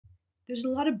There's a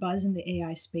lot of buzz in the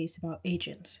AI space about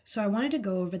agents, so I wanted to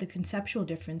go over the conceptual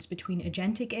difference between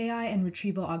Agentic AI and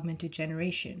Retrieval Augmented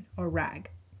Generation, or RAG.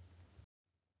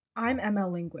 I'm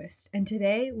ML Linguist, and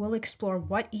today we'll explore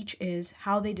what each is,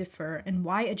 how they differ, and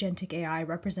why Agentic AI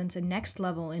represents a next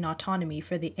level in autonomy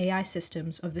for the AI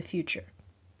systems of the future.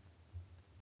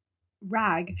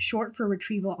 RAG, short for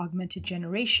Retrieval Augmented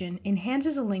Generation,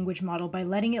 enhances a language model by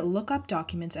letting it look up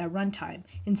documents at runtime,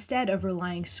 instead of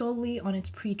relying solely on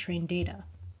its pre-trained data.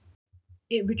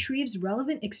 It retrieves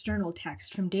relevant external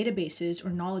text from databases or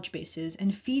knowledge bases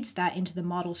and feeds that into the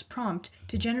model's prompt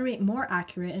to generate more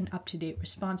accurate and up-to-date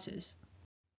responses.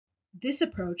 This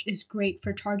approach is great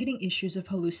for targeting issues of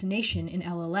hallucination in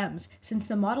LLMs, since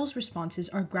the model's responses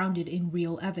are grounded in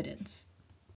real evidence.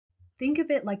 Think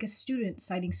of it like a student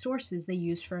citing sources they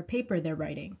use for a paper they're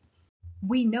writing.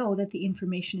 We know that the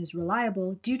information is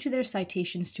reliable due to their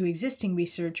citations to existing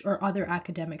research or other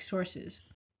academic sources.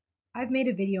 I've made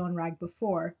a video on RAG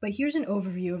before, but here's an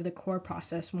overview of the core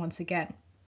process once again.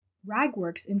 RAG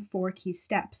works in 4 key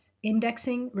steps: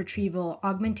 indexing, retrieval,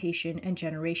 augmentation, and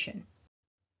generation.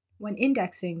 When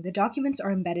indexing, the documents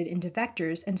are embedded into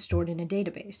vectors and stored in a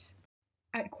database.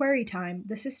 At query time,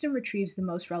 the system retrieves the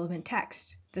most relevant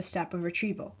text, the step of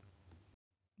retrieval.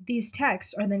 These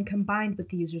texts are then combined with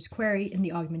the user's query in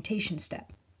the augmentation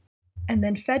step, and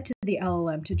then fed to the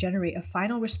LLM to generate a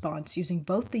final response using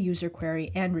both the user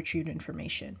query and retrieved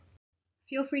information.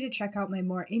 Feel free to check out my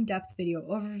more in-depth video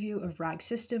overview of RAG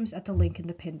systems at the link in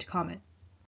the pinned comment.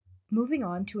 Moving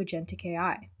on to Agentic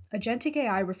AI. Agentic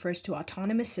AI refers to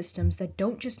autonomous systems that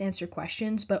don't just answer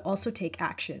questions, but also take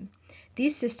action.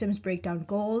 These systems break down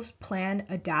goals, plan,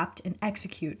 adapt, and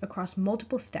execute across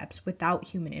multiple steps without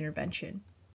human intervention.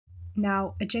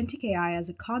 Now, Agentic AI as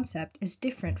a concept is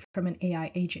different from an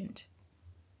AI agent.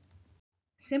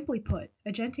 Simply put,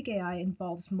 Agentic AI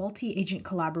involves multi-agent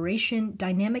collaboration,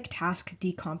 dynamic task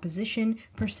decomposition,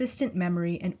 persistent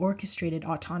memory, and orchestrated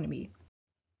autonomy.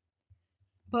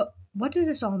 But what does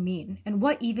this all mean, and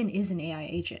what even is an AI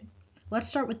agent? Let's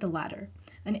start with the latter.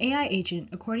 An AI agent,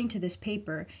 according to this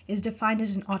paper, is defined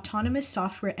as an autonomous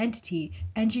software entity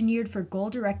engineered for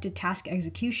goal-directed task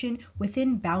execution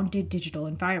within bounded digital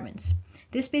environments.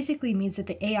 This basically means that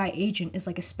the AI agent is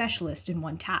like a specialist in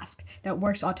one task that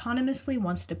works autonomously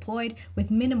once deployed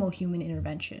with minimal human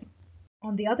intervention.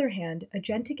 On the other hand,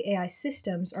 agentic AI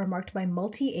systems are marked by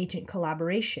multi-agent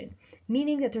collaboration,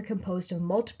 meaning that they're composed of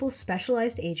multiple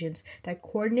specialized agents that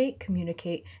coordinate,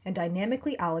 communicate, and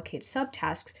dynamically allocate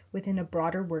subtasks within a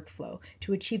broader workflow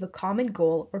to achieve a common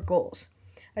goal or goals.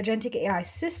 Agentic AI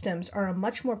systems are a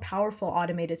much more powerful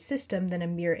automated system than a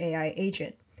mere AI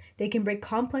agent. They can break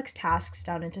complex tasks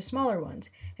down into smaller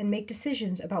ones and make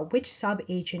decisions about which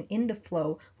sub-agent in the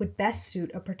flow would best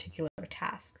suit a particular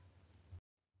task.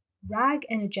 RAG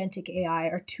and Agentic AI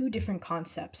are 2 different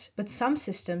concepts, but some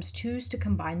systems choose to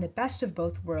combine the best of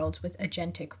both worlds with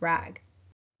Agentic RAG.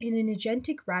 In an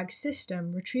Agentic RAG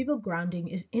system, retrieval grounding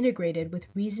is integrated with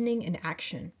reasoning and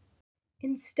action.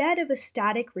 Instead of a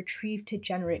static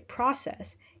retrieve-to-generate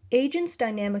process, agents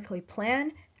dynamically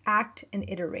plan, act, and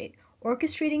iterate,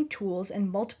 orchestrating tools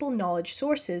and multiple knowledge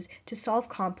sources to solve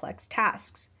complex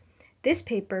tasks. This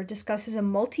paper discusses a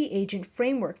multi-agent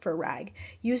framework for RAG,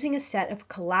 using a set of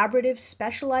collaborative,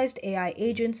 specialized AI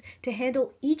agents to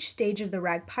handle each stage of the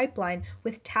RAG pipeline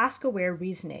with task-aware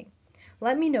reasoning.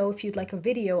 Let me know if you'd like a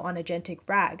video on Agentic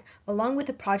RAG, along with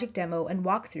a project demo and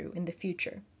walkthrough in the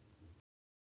future.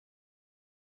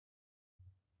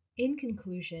 In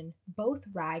conclusion, both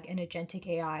RAG and Agentic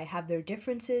AI have their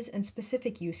differences and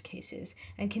specific use cases,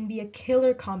 and can be a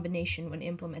killer combination when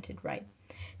implemented right.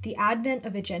 The advent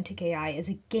of Agentic AI is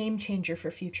a game changer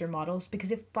for future models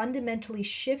because it fundamentally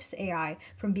shifts AI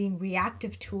from being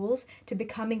reactive tools to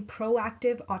becoming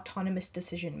proactive, autonomous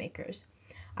decision makers.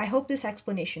 I hope this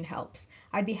explanation helps.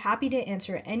 I'd be happy to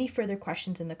answer any further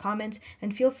questions in the comments,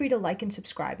 and feel free to like and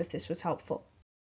subscribe if this was helpful.